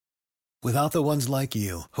Without the ones like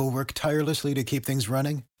you, who work tirelessly to keep things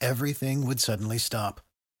running, everything would suddenly stop.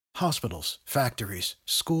 Hospitals, factories,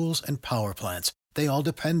 schools, and power plants, they all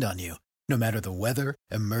depend on you. No matter the weather,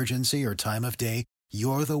 emergency, or time of day,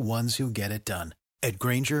 you're the ones who get it done. At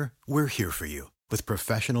Grainger, we're here for you with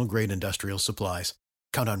professional-grade industrial supplies.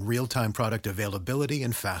 Count on real-time product availability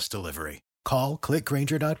and fast delivery. Call,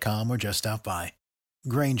 clickgrainger.com, or just stop by.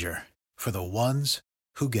 Grainger, for the ones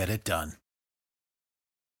who get it done.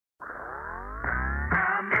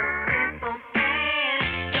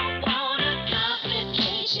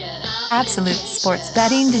 Absolute sports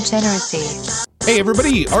betting degeneracy. Hey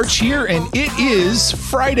everybody, Arch here, and it is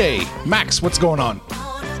Friday. Max, what's going on?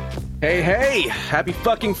 Hey, happy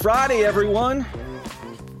fucking Friday, everyone.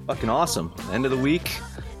 Fucking awesome. End of the week.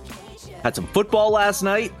 Had some football last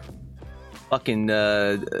night. Fucking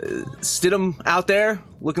Stidham out there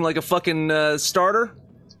looking like a fucking starter.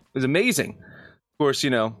 It was amazing. Of course, you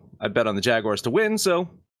know, I bet on the Jaguars to win, so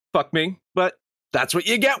fuck me. But that's what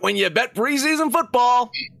you get when you bet preseason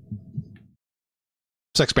football.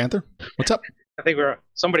 Sex Panther, what's up? I think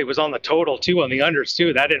somebody was on the total too, on the unders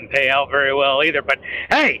too. That didn't pay out very well either. But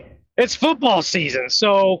hey, it's football season,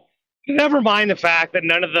 so never mind the fact that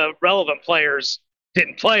none of the relevant players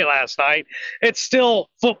didn't play last night. It's still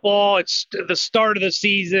football. It's the start of the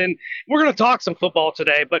season. We're going to talk some football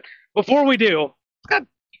today, but before we do, I've got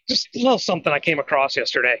just a little something I came across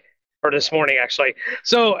yesterday, or this morning actually.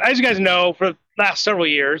 So as you guys know, for the last several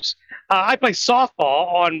years, I play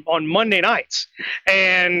softball on Monday nights.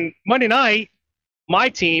 And Monday night, our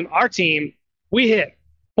team, we hit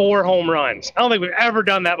 4 home runs. I don't think we've ever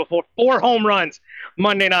done that before. 4 home runs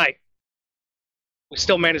Monday night. We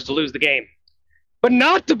still managed to lose the game. But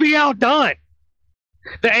not to be outdone.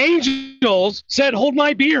 The Angels said, hold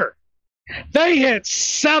my beer. They hit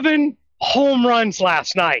 7 home runs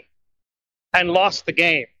last night and lost the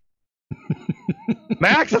game.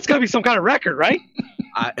 Max, that's got to be some kind of record, right?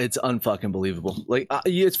 It's unfucking believable. Like,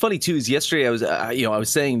 it's funny too. Is yesterday I was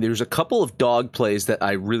saying there's a couple of dog plays that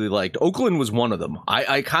I really liked. Oakland was one of them.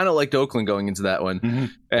 I kind of liked Oakland going into that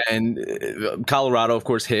one, and Colorado, of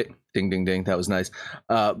course, hit. Ding, ding, ding. That was nice.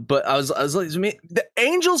 But I was like, the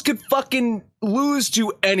Angels could fucking lose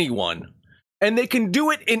to anyone, and they can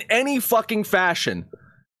do it in any fucking fashion.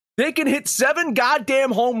 They can hit 7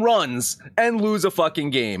 goddamn home runs and lose a fucking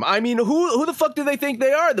game. I mean, who the fuck do they think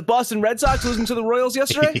they are? The Boston Red Sox losing to the Royals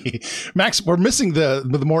yesterday? Max, we're missing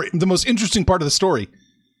the most interesting part of the story.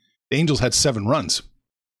 The Angels had 7 runs.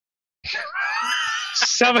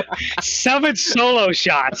 7 solo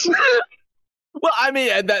shots. Well, I mean,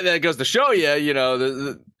 that goes to show you, you know,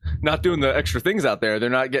 the not doing the extra things out there. They're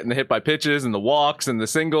not getting the hit by pitches and the walks and the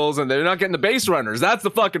singles, and they're not getting the base runners. That's the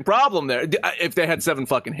fucking problem there. If they had 7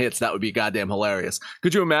 fucking hits, that would be goddamn hilarious.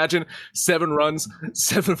 Could you imagine 7 runs,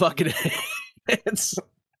 7 fucking hits?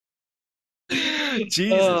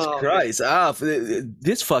 Jesus Christ.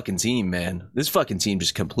 This fucking team, man. This fucking team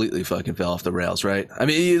just completely fucking fell off the rails, right? I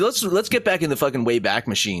mean, let's get back in the fucking way back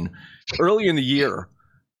machine. Early in the year,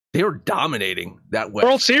 they were dominating that West.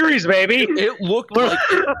 World Series, baby. It looked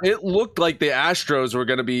like the Astros were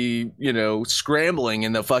going to be, you know, scrambling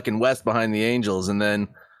in the fucking West behind the Angels, and then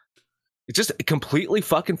it just completely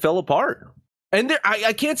fucking fell apart. And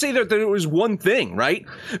I can't say that there was one thing, right?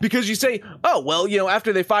 Because you say, oh, well, you know,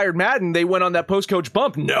 after they fired Madden, they went on that post-coach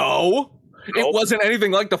bump. No, it wasn't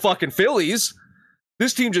anything like the fucking Phillies.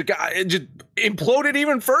 This team just imploded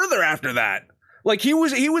even further after that. Like he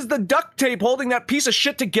was the duct tape holding that piece of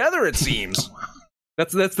shit together, it seems.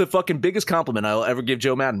 That's the fucking biggest compliment I'll ever give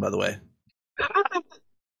Joe Madden, by the way.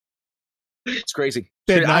 It's crazy.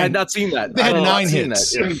 I had not seen that. They had 9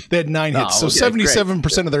 hits. Yeah. They had 9 hits. So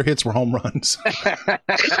 77% of their hits were home runs.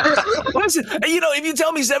 Listen, you know, if you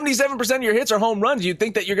tell me 77% of your hits are home runs, you'd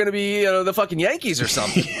think that you're going to be the fucking Yankees or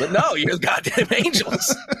something. But no, you're the goddamn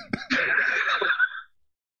Angels.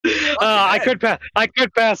 I could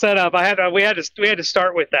pass that up. We had to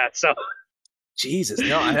start with that. So, Jesus,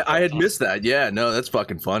 no, I had missed that. Yeah, no, that's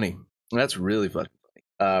fucking funny. That's really fucking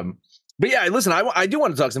funny. But yeah, listen, I do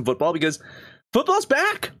want to talk some football because football's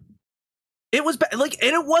back. It was and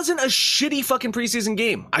it wasn't a shitty fucking preseason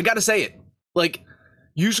game. I got to say it. Like,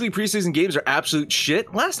 usually preseason games are absolute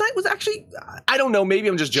shit. Last night was actually, I don't know, maybe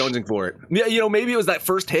I'm just jonesing for it. Yeah, you know, maybe it was that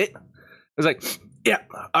first hit. It was like, yeah,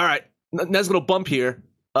 all right, nice little bump here.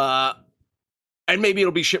 And maybe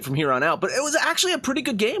it'll be shit from here on out. But it was actually a pretty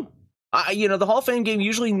good game. You know, the Hall of Fame game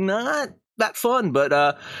usually not that fun, but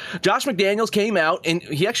Josh McDaniels came out, and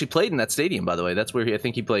he actually played in that stadium, by the way. That's where I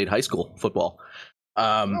think he played high school football.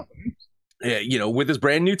 Yeah, you know, with his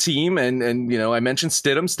brand new team, and you know, I mentioned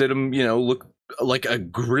Stidham. Stidham, you know, looked like a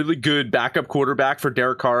really good backup quarterback for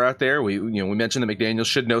Derek Carr out there. We mentioned that McDaniels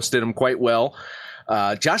should know Stidham quite well.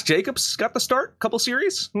 Josh Jacobs got the start, couple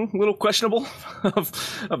series, a little questionable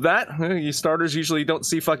of that. You starters usually don't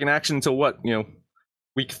see fucking action until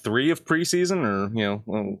week 3 of preseason,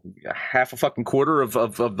 or half a fucking quarter of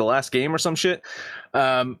the last game or some shit.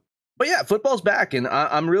 But yeah, football's back, and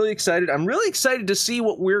I'm really excited. I'm really excited to see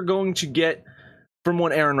what we're going to get from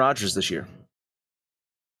one Aaron Rodgers this year.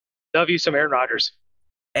 Love you some Aaron Rodgers.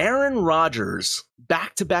 Aaron Rodgers,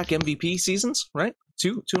 back-to-back MVP seasons, right?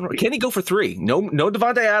 Two in a row. Can he go for 3? No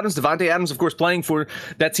Davante Adams. Davante Adams, of course, playing for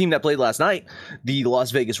that team that played last night, the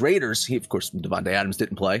Las Vegas Raiders. Davante Adams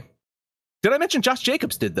didn't play. Did I mention Josh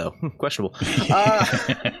Jacobs did, though? Questionable.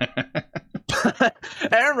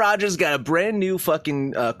 Aaron Rodgers got a brand new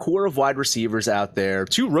fucking core of wide receivers out there.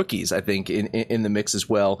 2 rookies, I think, in the mix as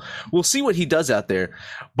well. We'll see what he does out there.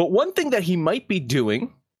 But one thing that he might be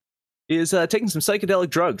doing is taking some psychedelic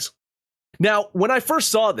drugs. Now, when I first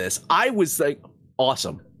saw this, I was like,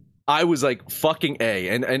 awesome. I was like, fucking A.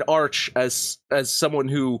 And Arch, as someone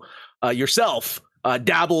who yourself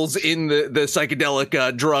dabbles in the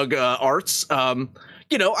psychedelic drug arts, I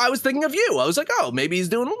was thinking of you. I was like, oh, maybe he's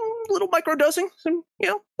doing a little microdosing, a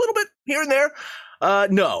little bit here and there.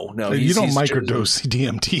 No. You don't microdose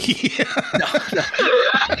DMT.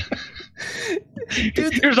 No.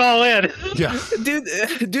 Dude, here's all in. Yeah,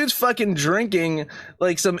 dude's fucking drinking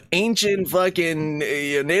like some ancient fucking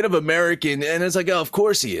Native American, and it's like, oh, of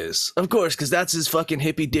course he is, of course, because that's his fucking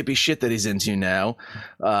hippy dippy shit that he's into now.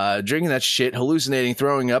 Drinking that shit, hallucinating,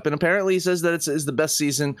 throwing up, and apparently he says that it's the best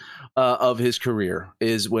season of his career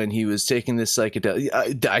is when he was taking this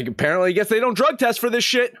psychedelic. Apparently, I guess they don't drug test for this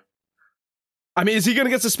shit. I mean, is he gonna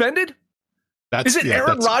get suspended? Is it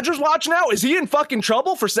Aaron Rodgers' watch now? Is he in fucking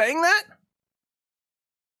trouble for saying that?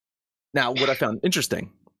 Now, what I found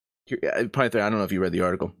interesting, I don't know if you read the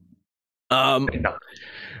article.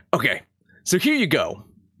 Okay, so here you go.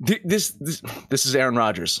 This is Aaron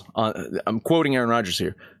Rodgers. I'm quoting Aaron Rodgers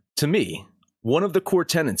here. To me, one of the core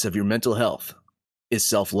tenets of your mental health is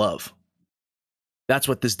self-love. That's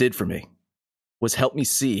what this did for me, was help me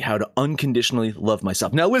see how to unconditionally love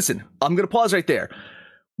myself. Now, listen, I'm going to pause right there.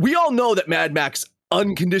 We all know that Mad Max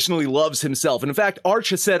unconditionally loves himself. And in fact,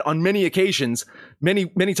 Arch has said on many occasions,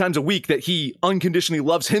 many times a week, that he unconditionally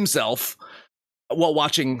loves himself while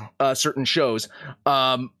watching certain shows.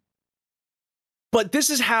 But this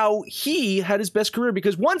is how he had his best career,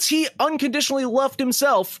 because once he unconditionally loved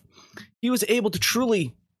himself, he was able to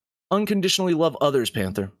truly unconditionally love others,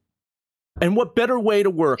 Panther. And what better way to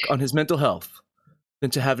work on his mental health than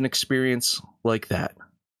to have an experience like that?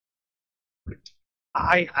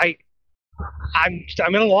 I'm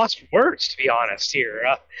at a loss for words, to be honest here.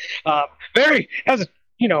 Very, as a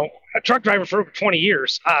truck driver for over 20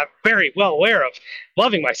 years, very well aware of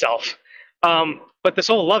loving myself. But this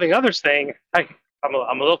whole loving others thing, I'm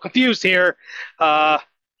a little confused here.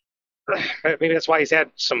 Maybe that's why he's had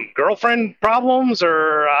some girlfriend problems,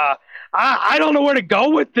 or I don't know where to go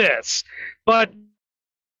with this. But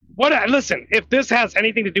listen, if this has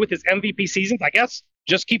anything to do with his MVP seasons, I guess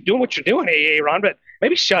just keep doing what you're doing, Aaron, but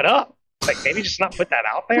maybe shut up. Like, maybe just not put that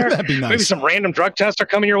out there. Wouldn't that be nice? Maybe some random drug tests are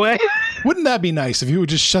coming your way. Wouldn't that be nice if you would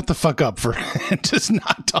just shut the fuck up and just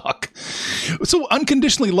not talk? So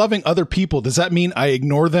unconditionally loving other people, does that mean I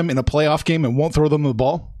ignore them in a playoff game and won't throw them the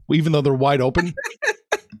ball, even though they're wide open?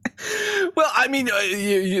 Well, I mean,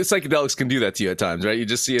 psychedelics can do that to you at times, right? You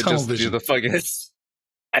just see it, just the fucking. It's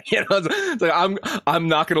like, I'm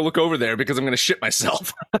not going to look over there because I'm going to shit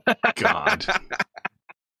myself. God.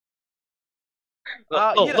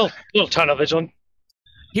 Little tunnel vision.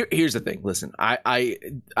 Here's the thing. Listen, I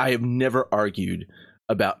have never argued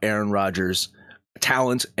about Aaron Rodgers'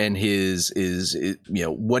 talent and his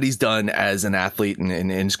what he's done as an athlete and in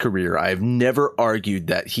his career. I have never argued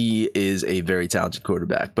that he is a very talented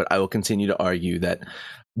quarterback, but I will continue to argue that,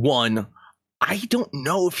 one, I don't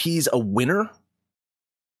know if he's a winner.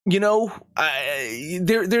 There's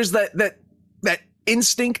that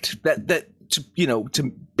instinct that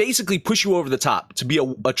to basically push you over the top to be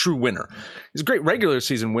a true winner. He's a great regular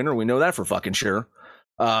season winner. We know that for fucking sure.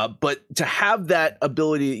 But to have that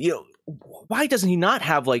ability, why doesn't he not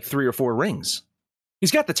have like 3 or 4 rings?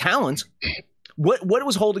 He's got the talent. What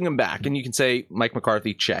was holding him back? And you can say Mike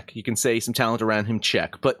McCarthy, check. You can say some talent around him,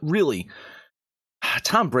 check. But really,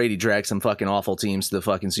 Tom Brady dragged some fucking awful teams to the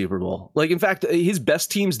fucking Super Bowl. Like, in fact, his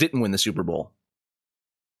best teams didn't win the Super Bowl.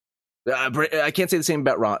 I can't say the same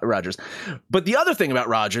about Rodgers. But the other thing about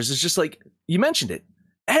Rodgers is just like, you mentioned it.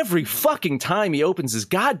 Every fucking time he opens his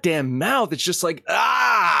goddamn mouth, it's just like,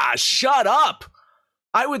 shut up.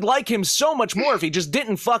 I would like him so much more if he just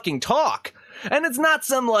didn't fucking talk. And it's not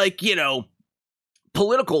some like,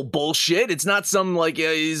 political bullshit. It's not some like,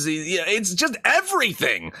 it's just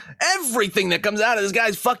everything. Everything that comes out of this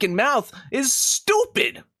guy's fucking mouth is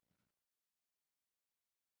stupid.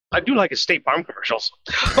 I do like his State Farm commercials,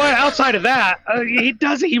 but outside of that, he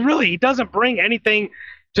doesn't bring anything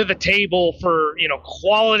to the table for,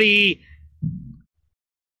 quality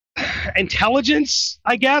intelligence,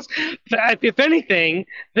 I guess. If anything,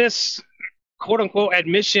 this quote unquote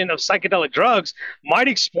admission of psychedelic drugs might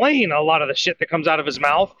explain a lot of the shit that comes out of his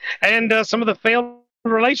mouth and some of the failed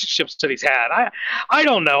relationships that he's had. I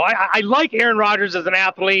don't know. I like Aaron Rodgers as an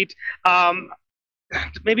athlete.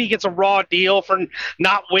 Maybe he gets a raw deal for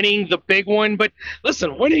not winning the big one. But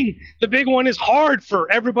listen, winning the big one is hard for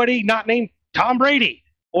everybody not named Tom Brady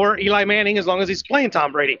or Eli Manning, as long as he's playing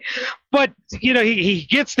Tom Brady. But, he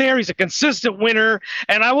gets there. He's a consistent winner.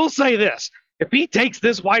 And I will say this. If he takes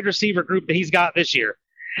this wide receiver group that he's got this year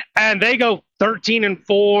and they go 13-4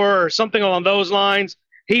 or something along those lines,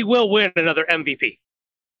 he will win another MVP.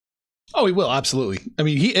 Oh, he will. Absolutely. I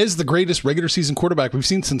mean, he is the greatest regular season quarterback we've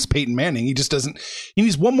seen since Peyton Manning. He just doesn't, he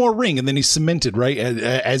needs one more ring and then he's cemented, right?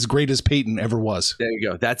 As great as Peyton ever was. There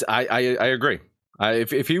you go. I agree.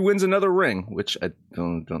 If he wins another ring, which I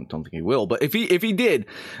don't think he will, but if he did,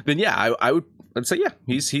 then yeah, I'd say, yeah,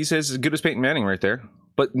 he's as good as Peyton Manning right there.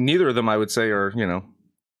 But neither of them, I would say, are,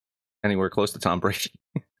 anywhere close to Tom Brady.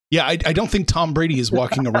 Yeah, I don't think Tom Brady is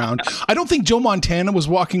walking around. I don't think Joe Montana was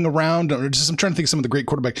walking around, or I'm trying to think of some of the great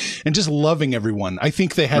quarterbacks, and just loving everyone. I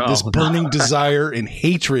think they had this burning desire and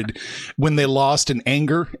hatred when they lost, and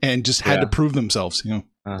anger, and just had to prove themselves.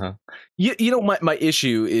 Uh-huh. My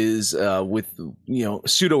issue is with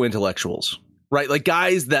pseudo intellectuals, right? Like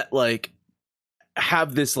guys that like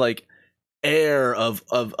have this like air of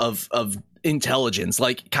intelligence,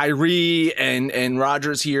 like Kyrie and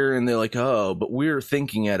Rodgers here, and they're like, oh, but we're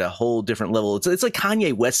thinking at a whole different level. It's like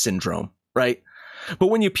Kanye West syndrome, right? But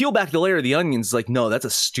when you peel back the layer of the onion, it's like, no, that's a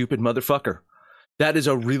stupid motherfucker. That is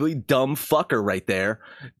a really dumb fucker right there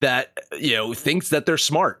that, thinks that they're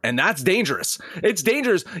smart. And that's dangerous. It's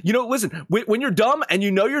dangerous. Listen, when you're dumb and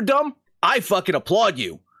you're dumb, I fucking applaud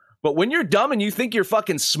you. But when you're dumb and you think you're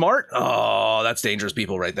fucking smart, oh, that's dangerous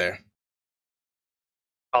people right there.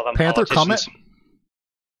 Panther comment?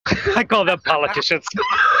 I call them politicians.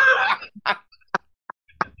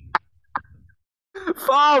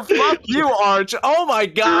 Oh, fuck you, Arch. Oh, my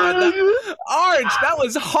God. Arch, that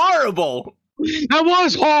was horrible. That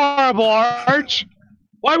was horrible, Arch.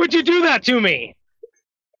 Why would you do that to me?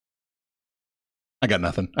 I got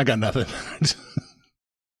nothing. Fucking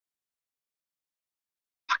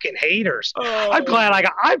haters. Oh. I'm glad I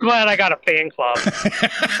got a fan club.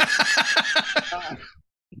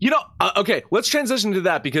 Okay, let's transition to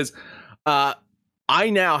that because I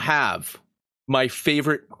now have my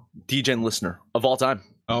favorite DGen listener of all time.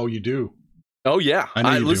 Oh, you do? Oh, yeah. I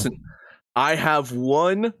know you listen, do. I have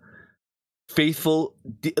one faithful,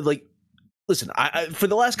 listen, I for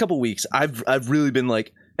the last couple weeks, I've really been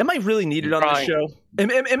like, am I really needed on this show? You've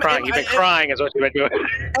been crying is what you've been doing.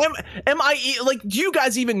 Am I, like, do you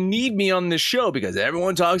guys even need me on this show? Because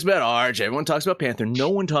everyone talks about Arch, everyone talks about Panther, no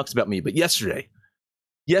one talks about me. But yesterday,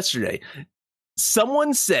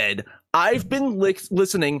 someone said, I've been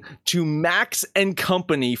listening to Max and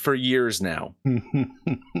Company for years now.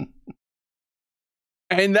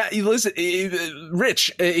 And that, listen,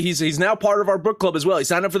 Rich, he's now part of our book club as well. He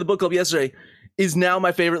signed up for the book club yesterday, is now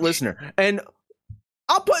my favorite listener. And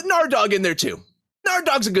I'll put Nardog in there too.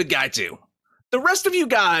 Nardog's a good guy too. The rest of you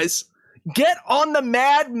guys, get on the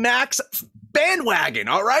Mad Max bandwagon,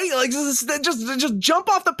 all right? Like, just jump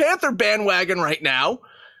off the Panther bandwagon right now.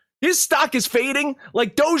 His stock is fading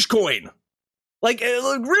like Dogecoin. Like,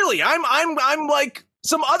 really, I'm like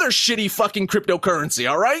some other shitty fucking cryptocurrency,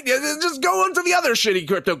 all right? Just go into the other shitty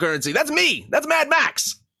cryptocurrency. That's me. That's Mad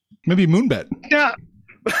Max. Maybe Moonbet. Yeah.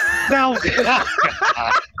 Now,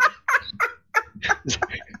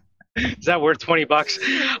 is that worth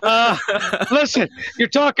 $20? Listen, you're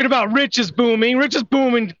talking about Rich is booming. Rich is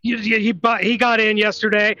booming. He got in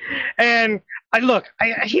yesterday, and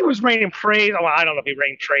he was raining praise. Well, I don't know if he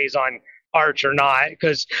rained praise on Arch or not,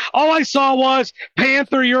 because all I saw was,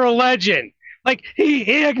 Panther, you're a legend. Like,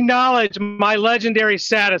 he acknowledged my legendary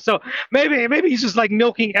status. So maybe he's just like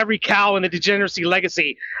milking every cow in the Degeneracy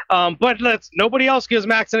legacy. But nobody else gives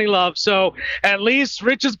Max any love. So at least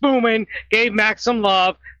Rich is booming, gave Max some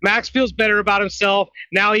love. Max feels better about himself.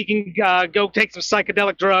 Now he can go take some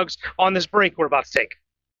psychedelic drugs on this break we're about to take.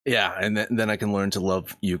 Yeah, and then I can learn to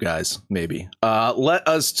love you guys, maybe. Let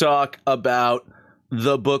us talk about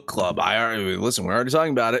The book club. Listen, we're already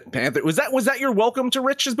talking about it. Panther. Was that your welcome to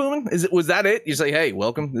Rich is Booming? Was that it? You say, hey,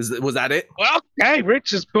 welcome. Was that it? Well, hey,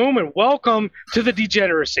 Rich is Booming. Welcome to the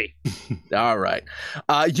degeneracy. All right.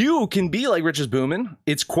 You can be like Rich is Booming.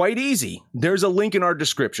 It's quite easy. There's a link in our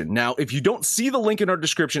description. Now, if you don't see the link in our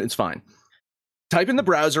description, it's fine. Type in the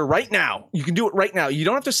browser right now. You can do it right now. You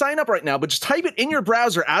don't have to sign up right now, but just type it in your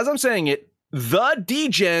browser as I'm saying it,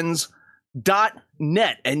 thedegens.net.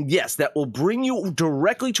 And yes, that will bring you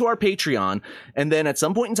directly to our Patreon. And then at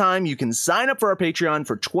some point in time, you can sign up for our Patreon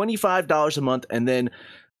for $25 a month. And then,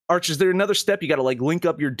 Arch, is there another step? You got to like link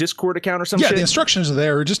up your Discord account or something? Yeah, the instructions are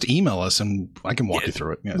there. Just email us and I can walk you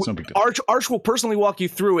through it. Yeah, it's no big deal. Arch will personally walk you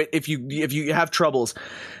through it if you have troubles.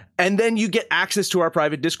 And then you get access to our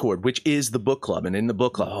private Discord, which is the book club. And in the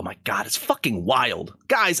book club, oh my God, it's fucking wild.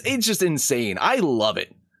 Guys, it's just insane. I love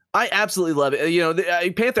it. I absolutely love it. You know,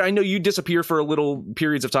 Panther, I know you disappear for a little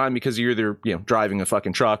periods of time because you're either, driving a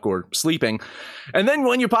fucking truck or sleeping. And then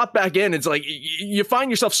when you pop back in, it's like you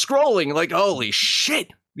find yourself scrolling like, holy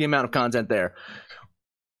shit, the amount of content there.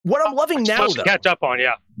 What I'm loving now, though. Catch up on,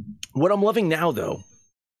 yeah. What I'm loving now, though,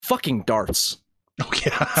 fucking darts. Oh,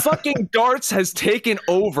 yeah. Fucking darts has taken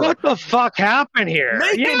over. What the fuck happened here?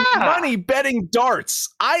 Making money betting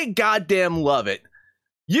darts. I goddamn love it.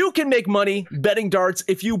 You can make money betting darts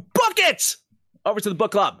if you book it. Over to the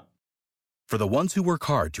book club. For the ones who work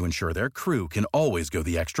hard to ensure their crew can always go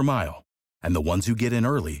the extra mile, and the ones who get in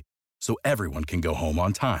early so everyone can go home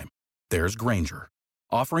on time, there's Grainger,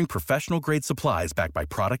 offering professional-grade supplies backed by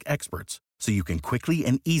product experts so you can quickly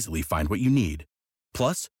and easily find what you need.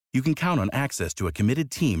 Plus, you can count on access to a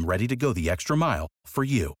committed team ready to go the extra mile for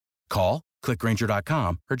you. Call, click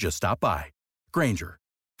Grainger.com, or just stop by. Grainger,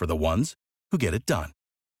 for the ones who get it done.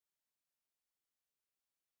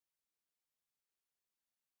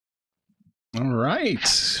 All right.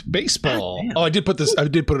 Baseball. Oh, I did put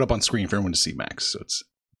it up on screen for everyone to see, Max. So it's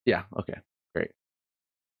yeah, okay. Great.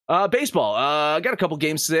 Baseball. I got a couple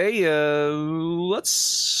games today. Let's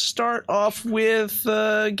start off with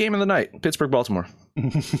game of the night. Pittsburgh-Baltimore.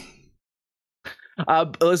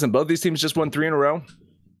 Listen, both these teams just won 3 in a row.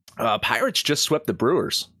 Pirates just swept the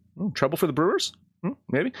Brewers. Trouble for the Brewers?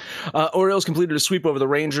 Maybe. Orioles completed a sweep over the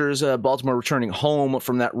Rangers. Baltimore returning home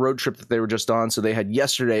from that road trip that they were just on, so they had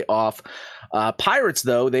yesterday off. Pirates,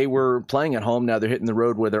 though, they were playing at home. Now they're hitting the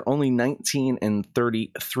road where they're only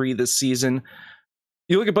 19-33 this season.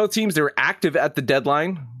 You look at both teams, they were active at the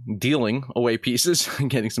deadline, dealing away pieces and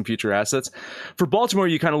getting some future assets. For Baltimore,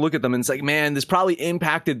 you kind of look at them and it's like, man, this probably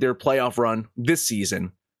impacted their playoff run this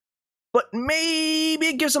season. But maybe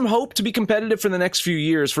it gives them hope to be competitive for the next few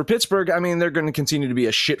years. For Pittsburgh, I mean, they're going to continue to be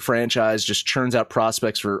a shit franchise, just churns out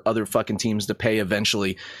prospects for other fucking teams to pay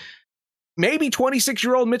eventually. Maybe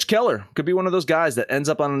 26-year-old Mitch Keller could be one of those guys that ends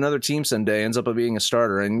up on another team someday, ends up being a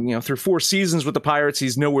starter. And, through 4 seasons with the Pirates,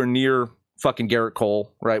 he's nowhere near fucking Garrett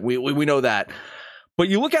Cole, right? We know that. But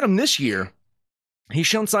you look at him this year, he's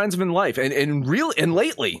shown signs of in life. And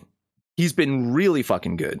lately, he's been really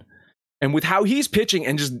fucking good. And with how he's pitching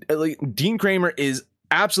and just like Dean Kramer is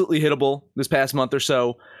absolutely hittable this past month or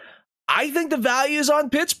so. I think the value is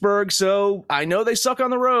on Pittsburgh. So I know they suck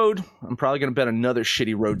on the road. I'm probably going to bet another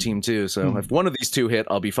shitty road team too. So if one of these two hit,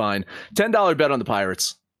 I'll be fine. $10 bet on the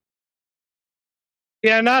Pirates.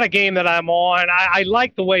 Yeah, not a game that I'm on. I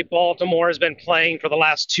like the way Baltimore has been playing for the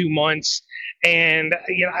last 2 months. And,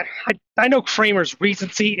 I know Kramer's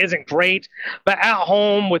recency isn't great, but at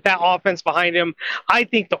home with that offense behind him, I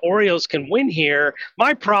think the Orioles can win here.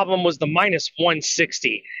 My problem was the minus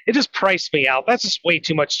 160. It just priced me out. That's just way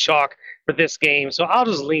too much chalk for this game. So I'll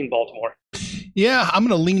just lean Baltimore. Yeah, I'm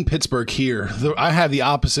going to lean Pittsburgh here. I have the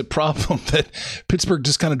opposite problem that Pittsburgh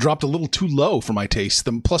just kind of dropped a little too low for my taste.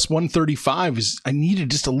 The plus 135 I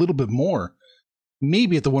needed just a little bit more.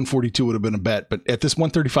 Maybe at the 142 would have been a bet, but at this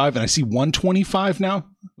 135 and I see 125 now.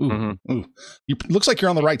 Looks like you're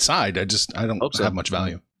on the right side. I don't have much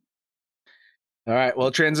value. All right.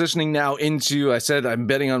 Well, transitioning now into, I said I'm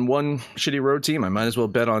betting on one shitty road team. I might as well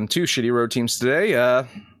bet on 2 shitty road teams today.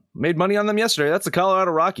 Made money on them yesterday. That's the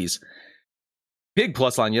Colorado Rockies. Big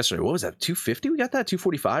plus line yesterday. What was that? 250? We got that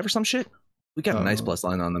 245 or some shit. We got a nice plus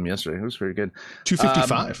line on them yesterday. It was pretty good.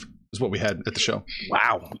 255 is what we had at the show.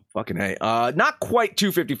 Wow. Fucking hey. Not quite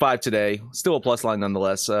 255 today. Still a plus line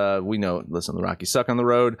nonetheless. We know, listen, the Rockies suck on the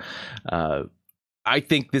road. I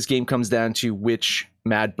think this game comes down to which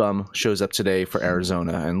Mad Bum shows up today for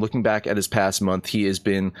Arizona. And looking back at his past month, he has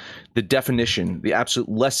been the definition, the absolute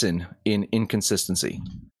lesson in inconsistency.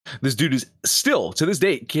 This dude is still, to this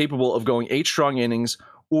date, capable of going 8 strong innings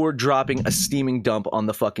or dropping a steaming dump on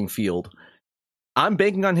the fucking field. I'm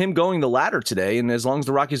banking on him going the ladder today, and as long as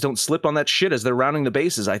the Rockies don't slip on that shit as they're rounding the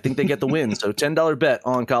bases, I think they get the win. So $10 bet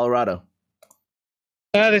on Colorado.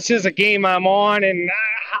 This is a game I'm on, and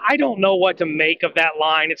I don't know what to make of that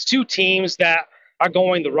line. It's two teams that are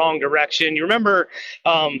going the wrong direction. You remember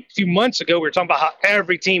a few months ago, we were talking about how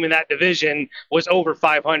every team in that division was over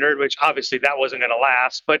 500, which obviously that wasn't going to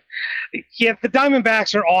last. But yeah, the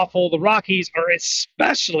Diamondbacks are awful. The Rockies are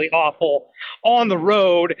especially awful on the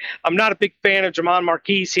road. I'm not a big fan of German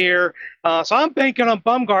Marquez here. So I'm banking on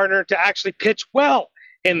Bumgarner to actually pitch well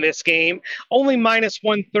in this game. Only minus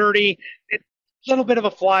 130. It's a little bit of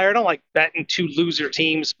a flyer. I don't like betting two loser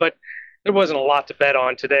teams, but there wasn't a lot to bet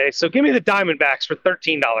on today. So give me the Diamondbacks for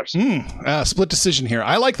 $13. Split decision here.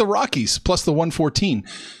 I like the Rockies plus the 114.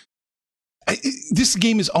 This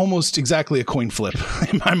game is almost exactly a coin flip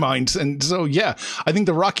in my mind. And so, yeah, I think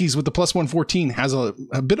the Rockies with the plus 114 has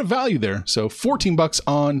a bit of value there. So $14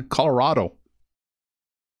 on Colorado.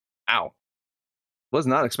 Ow. Was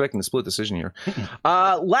not expecting the split decision here.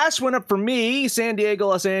 Last one up for me, San Diego,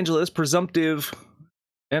 Los Angeles, presumptive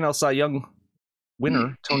NL Cy Young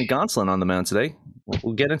winner Tony Gonsolin on the mound today.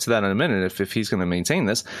 We'll get into that in a minute if he's going to maintain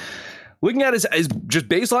this. Looking at his just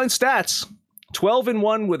baseline stats,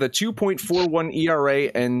 12-1 with a 2.41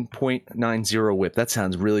 ERA and 0.90 WHIP. That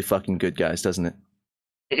sounds really fucking good, guys, doesn't it?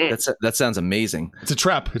 That sounds amazing. It's a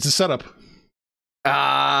trap. It's a setup.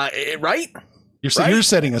 Right? You're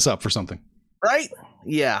setting us up for something. Right?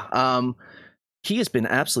 Yeah. He has been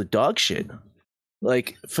absolute dog shit,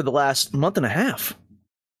 like, for the last month and a half.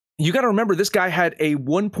 You got to remember, this guy had a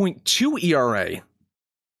 1.2 ERA.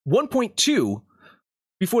 1.2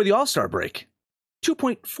 before the All-Star break.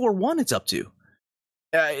 2.41 it's up to.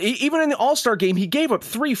 Even in the All-Star game, he gave up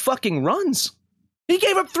 3 fucking runs. He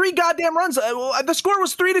gave up 3 goddamn runs. The score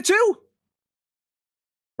was 3-2.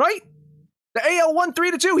 Right? The AL won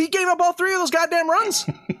 3-2. He gave up all 3 of those goddamn runs.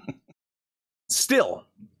 Still,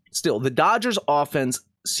 the Dodgers offense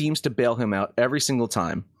seems to bail him out every single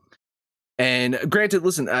time. And granted,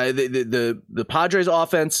 listen, the Padres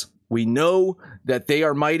offense, we know that they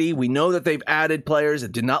are mighty. We know that they've added players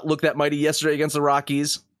that did not look that mighty yesterday against the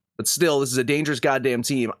Rockies. But still, this is a dangerous goddamn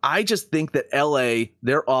team. I just think that LA,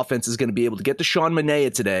 their offense is going to be able to get to Sean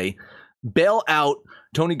Manaea today, bail out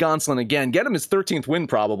Tony Gonsolin again, get him his 13th win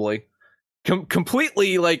probably,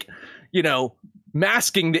 completely, like, you know,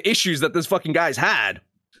 masking the issues that this fucking guy's had,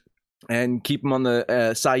 and keep him on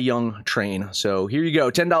the Cy Young train. So here you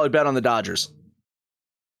go, $10 bet on the Dodgers.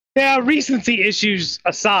 Yeah, recency issues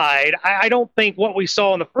aside, I don't think what we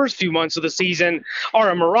saw in the first few months of the season are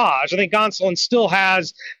a mirage. I think Gonsolin still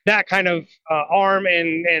has that kind of arm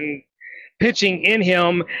and pitching in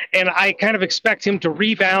him, and I kind of expect him to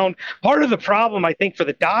rebound. Part of the problem, I think, for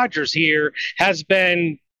the Dodgers here has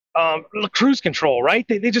been cruise control, right?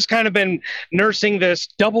 They just kind of been nursing this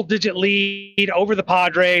double-digit lead over the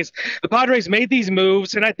Padres. The Padres made these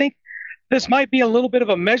moves, and I think this might be a little bit of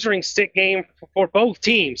a measuring stick game for both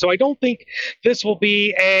teams. So I don't think this will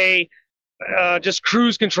be a just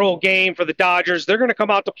cruise control game for the Dodgers. They're going to come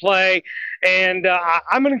out to play, and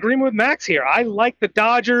I'm in agreement with Max here. I like the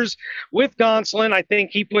Dodgers with Gonsolin. I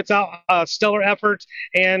think he puts out a stellar effort,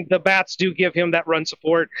 and the bats do give him that run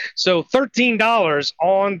support. So $13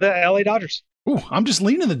 on the LA Dodgers. Ooh, I'm just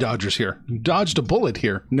leaning the Dodgers here. You dodged a bullet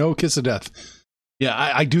here. No kiss of death. Yeah,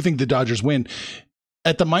 I do think the Dodgers win.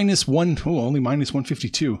 At the only minus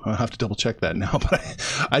 152. I'll have to double check that now,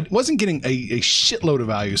 but I wasn't getting a shitload of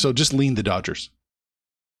value, so just lean the Dodgers.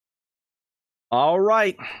 All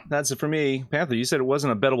right, that's it for me. Panther, you said it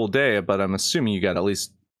wasn't a bettable day, but I'm assuming you got at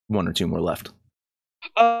least 1 or 2 more left.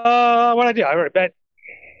 What I do? I already bet.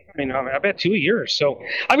 I bet 2 a year, so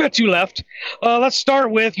I've got 2 left. Let's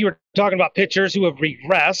start with, you were talking about pitchers who have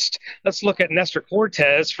regressed. Let's look at Nestor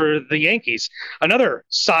Cortes for the Yankees, another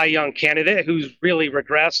Cy Young candidate who's really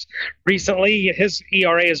regressed recently. His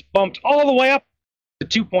ERA is bumped all the way up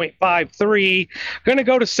to 2.53. Going to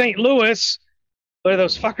go to St. Louis, where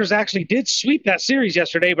those fuckers actually did sweep that series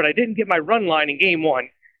yesterday, but I didn't get my run line in game 1.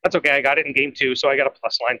 That's okay. I got it in game 2, so I got a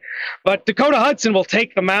plus line. But Dakota Hudson will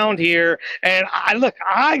take the mound here. And I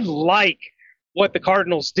like what the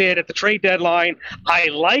Cardinals did at the trade deadline. I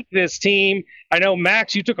like this team. I know,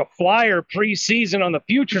 Max, you took a flyer preseason on the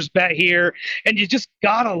futures bet here, and you just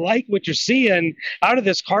got to like what you're seeing out of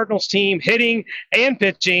this Cardinals team, hitting and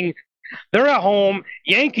pitching. They're at home.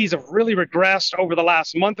 Yankees have really regressed over the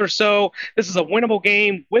last month or so. This is a winnable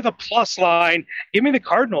game with a plus line. Give me the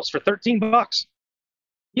Cardinals for $13.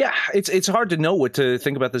 Yeah, it's hard to know what to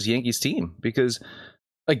think about this Yankees team because,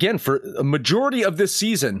 again, for a majority of this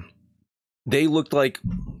season, they looked like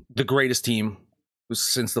the greatest team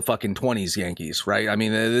since the fucking 20s Yankees, right? I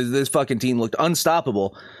mean, this fucking team looked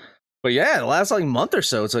unstoppable. But yeah, the last like month or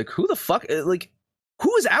so, it's like, who the fuck, like,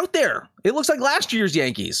 who is out there? It looks like last year's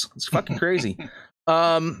Yankees. It's fucking crazy.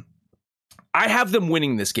 I have them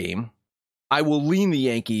winning this game. I will lean the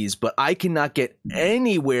Yankees, but I cannot get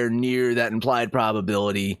anywhere near that implied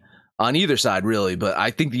probability on either side, really. But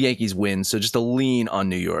I think the Yankees win, so just a lean on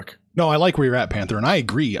New York. No, I like where you're at, Panther, and I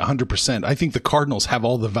agree 100%. I think the Cardinals have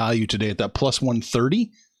all the value today at that plus 130.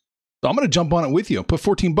 So I'm going to jump on it with you. Put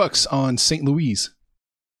 $14 on St. Louis.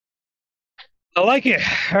 I like it.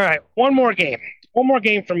 All right, one more game. One more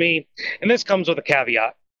game for me, and this comes with a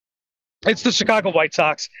caveat. It's the Chicago White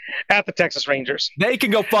Sox at the Texas Rangers. They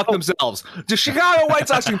can go fuck themselves. The Chicago White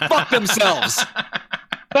Sox can fuck themselves.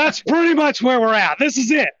 That's pretty much where we're at. This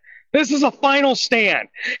is it. This is a final stand.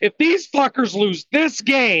 If these fuckers lose this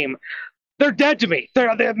game, they're dead to me.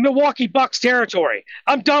 They're Milwaukee Bucks territory.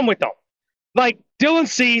 I'm done with them. Like Dylan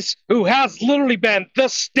Cease, who has literally been the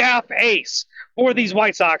staff ace for these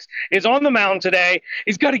White Sox, is on the mound today.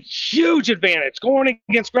 He's got a huge advantage going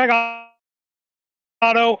against Greg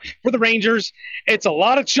Otto for the Rangers. It's a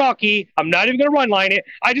lot of chalky. I'm not even going to run line it.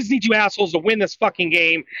 I just need you assholes to win this fucking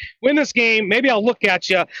game. Win this game. Maybe I'll look at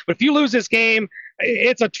you. But if you lose this game,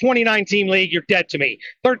 it's a 29-team league. You're dead to me.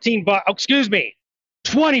 $20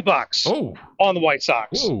 on the White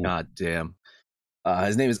Sox. Ooh. God damn.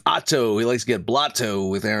 His name is Otto. He likes to get blotto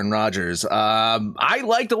with Aaron Rodgers. I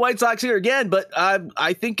like the White Sox here again, but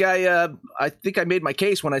I think I made my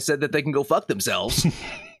case when I said that they can go fuck themselves.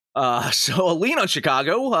 So a lean on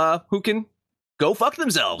Chicago, who can go fuck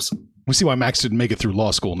themselves. We see why Max didn't make it through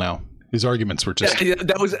law school now. His arguments were just... Yeah,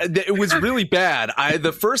 it was really bad.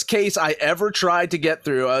 The first case I ever tried to get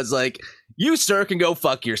through, I was like, you, sir, can go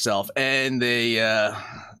fuck yourself. And they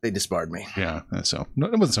disbarred me. Yeah, so no,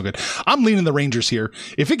 it wasn't so good. I'm leaning the Rangers here.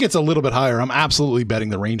 If it gets a little bit higher, I'm absolutely betting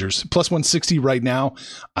the Rangers. Plus 160 right now.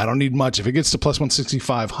 I don't need much. If it gets to plus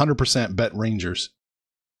 165, 100% bet Rangers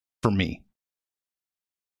for me.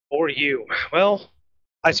 Or you. Well,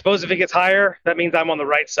 I suppose if it gets higher, that means I'm on the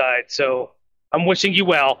right side. So I'm wishing you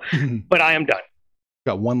well, but I am done.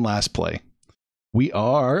 Got one last play. We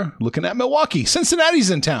are looking at Milwaukee. Cincinnati's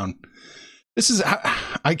in town. This is,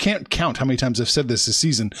 I can't count how many times I've said this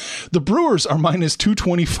season. The Brewers are minus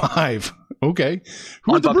 225. Okay.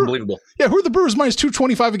 Who are the unbelievable. Yeah, who are the Brewers minus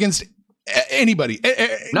 225 against anybody?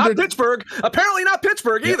 Not Pittsburgh. Apparently not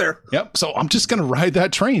Pittsburgh either. Yep. So I'm just going to ride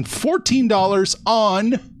that train. $14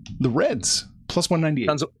 on the Reds. Plus 198.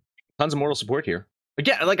 Tons of moral support here.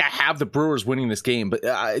 Again, like I have the Brewers winning this game, but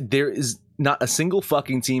there is not a single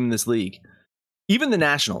fucking team in this league. Even the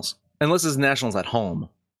Nationals, unless it's the Nationals at home.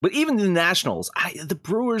 But even the Nationals, the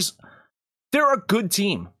Brewers, they're a good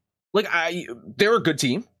team. They're a good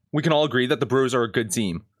team. We can all agree that the Brewers are a good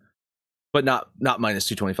team, but not minus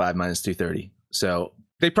 225, minus 230. So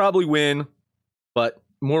they probably win, but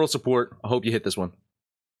moral support. I hope you hit this one.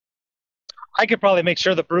 I could probably make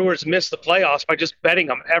sure the Brewers miss the playoffs by just betting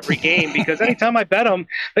them every game because anytime I bet them,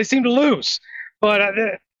 they seem to lose. But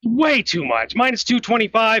way too much. Minus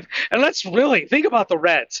 225. And let's really think about the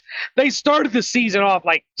Reds. They started the season off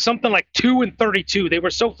like something like 2-32. They were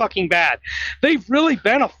so fucking bad. They've really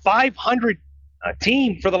been a 500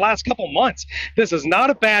 team for the last couple months. This is not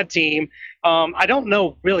a bad team. I don't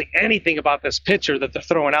know really anything about this pitcher that they're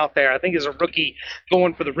throwing out there. I think he's a rookie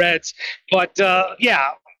going for the Reds. But yeah,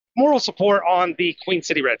 moral support on the Queen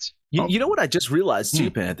City Reds. You know what I just realized too,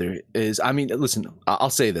 Panther, is, I mean, listen, I'll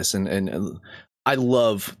say this, and I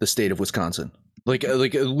love the state of Wisconsin. Like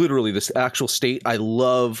literally this actual state. I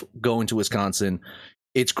love going to Wisconsin.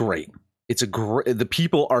 It's great. The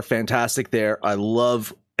people are fantastic there. I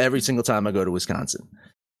love every single time I go to Wisconsin.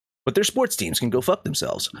 But their sports teams can go fuck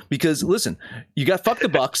themselves because listen, you got fuck the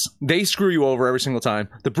Bucks. They screw you over every single time.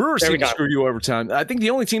 The Brewers seem to screw you over every time. I think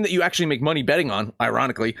the only team that you actually make money betting on,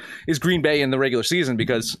 ironically, is Green Bay in the regular season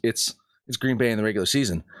because it's Green Bay in the regular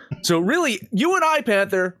season. So really, you and I,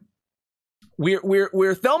 Panther,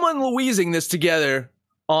 we're Thelma and Louising this together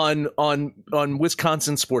on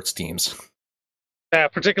Wisconsin sports teams.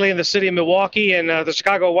 Particularly in the city of Milwaukee, and the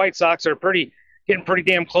Chicago White Sox are getting pretty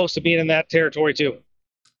damn close to being in that territory too.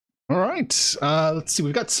 All right. Let's see.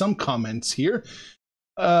 We've got some comments here.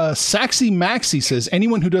 Saxy Maxi says,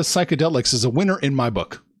 anyone who does psychedelics is a winner in my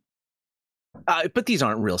book. But these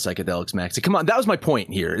aren't real psychedelics, Maxi. Come on. That was my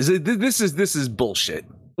point here. This is bullshit.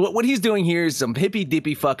 What he's doing here is some hippy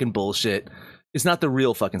dippy fucking bullshit. It's not the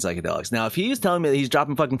real fucking psychedelics. Now, if he's telling me that he's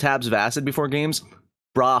dropping fucking tabs of acid before games,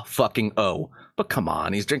 brah fucking oh. But come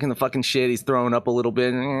on. He's drinking the fucking shit. He's throwing up a little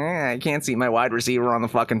bit. I can't see my wide receiver on the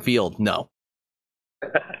fucking field. No.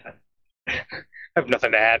 I have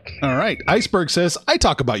nothing to add. All right. Iceberg says, I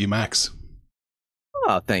talk about you, Max.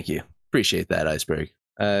 Oh, thank you. Appreciate that, Iceberg.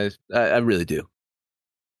 I really do.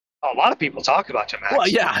 A lot of people talk about you, Max. Well,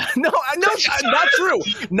 yeah. No, not true.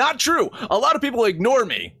 Not true. A lot of people ignore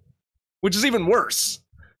me, which is even worse.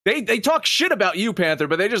 They talk shit about you, Panther,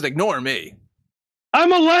 but they just ignore me.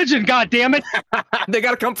 I'm a legend, goddammit. They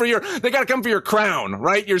gotta come for your crown,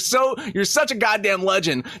 right? You're such a goddamn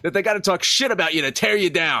legend that they gotta talk shit about you to tear you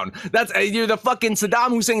down. You're the fucking Saddam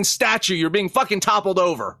Hussein statue. You're being fucking toppled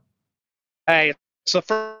over. Hey, it's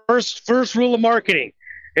the first rule of marketing.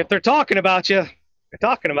 If they're talking about you, they're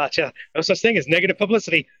talking about you. No such thing as negative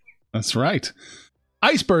publicity. That's right.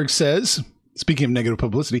 Iceberg says, speaking of negative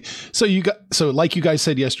publicity, so like you guys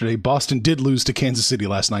said yesterday, Boston did lose to Kansas City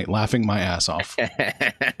last night, laughing my ass off.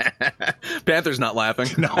 Panther's not laughing.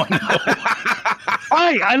 No,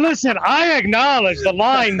 I listen. I acknowledge the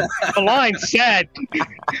line. The line said,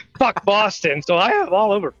 "Fuck Boston," so I have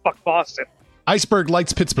all over "fuck Boston." Iceberg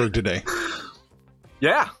likes Pittsburgh today.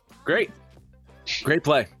 Yeah, great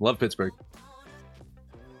play. Love Pittsburgh.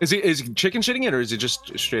 Is he chicken shitting it, or is he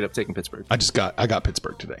just straight up taking Pittsburgh? I got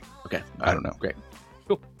Pittsburgh today. Okay, I don't know. Great,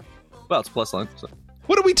 cool. Well, it's plus line. So.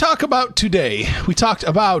 What did we talk about today? We talked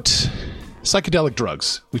about psychedelic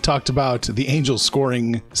drugs. We talked about the Angels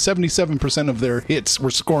scoring 77% of their hits were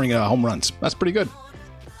scoring home runs. That's pretty good.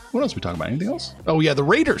 What else we talking about? Anything else? Oh yeah, the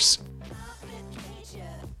Raiders.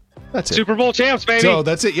 That's it. Super Bowl champs, baby. So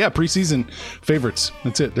that's it. Yeah, preseason favorites.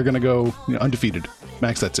 That's it. They're gonna go undefeated.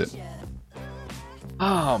 Max, that's it.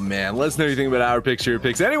 Oh, man. Let us know anything about our picks, your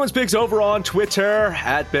picks. Anyone's picks over on Twitter,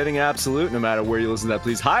 @BettingAbsolute. No matter where you listen to that,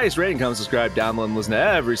 please. Highest rating, come subscribe, download, and listen to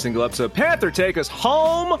every single episode. Panther, take us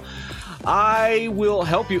home. I will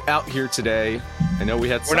help you out here today. I know we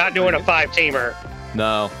had... We're not doing a 5-teamer.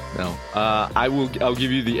 No. I'll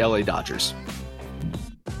give you the LA Dodgers.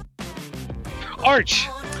 Arch.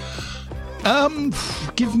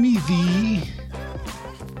 Give me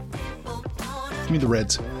the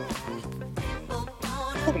Reds.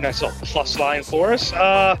 Oh, nice little plus line for us.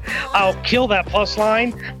 I'll kill that plus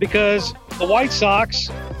line because the White Sox,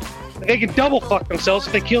 they can double fuck themselves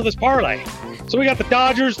if they kill this parlay. So we got the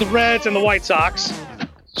Dodgers, the Reds, and the White Sox.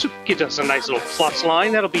 So get us a nice little plus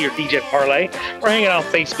line. That'll be your DJ parlay. We're hanging out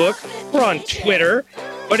on Facebook. We're on Twitter.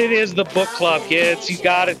 But it is the book club, kids. You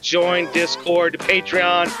got to join Discord,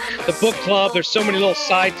 Patreon, the book club. There's so many little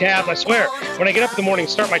side tabs. I swear, when I get up in the morning and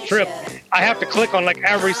start my trip, I have to click on like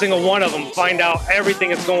every single one of them, find out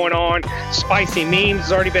everything that's going on. Spicy memes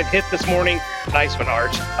has already been hit this morning. Nice one,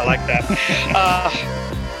 Arch. I like that.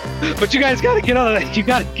 But you guys got to get on that. You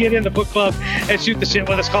got to get in the book club and shoot the shit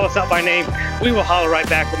with us. Call us out by name. We will holler right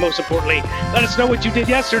back. But most importantly, let us know what you did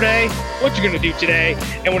yesterday, what you're going to do today.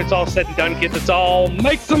 And when it's all said and done, kids, it's all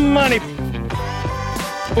make some money.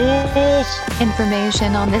 Fools.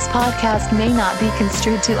 Information on this podcast may not be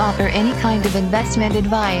construed to offer any kind of investment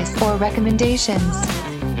advice or recommendations.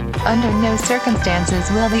 Under no circumstances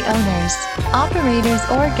will the owners, operators,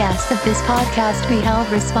 or guests of this podcast be held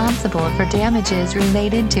responsible for damages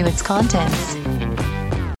related to its contents.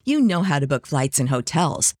 You know how to book flights and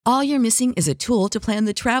hotels. All you're missing is a tool to plan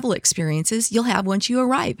the travel experiences you'll have once you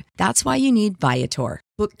arrive. That's why you need Viator.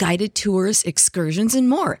 Book guided tours, excursions, and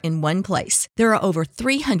more in one place. There are over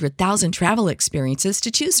 300,000 travel experiences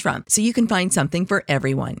to choose from, so you can find something for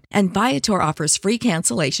everyone. And Viator offers free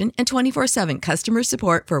cancellation and 24/7 customer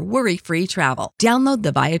support for worry-free travel. Download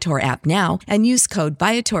the Viator app now and use code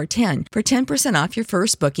Viator10 for 10% off your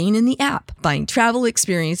first booking in the app. Find travel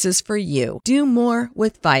experiences for you. Do more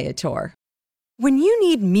with Viator. When you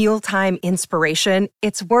need mealtime inspiration,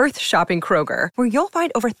 it's worth shopping Kroger, where you'll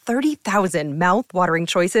find over 30,000 mouth-watering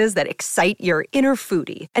choices that excite your inner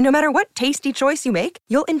foodie. And no matter what tasty choice you make,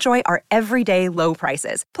 you'll enjoy our everyday low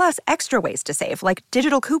prices, plus extra ways to save, like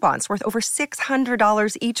digital coupons worth over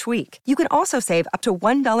 $600 each week. You can also save up to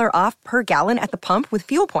 $1 off per gallon at the pump with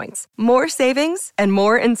fuel points. More savings and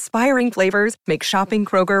more inspiring flavors make shopping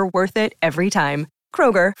Kroger worth it every time.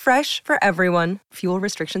 Kroger, fresh for everyone. Fuel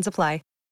restrictions apply.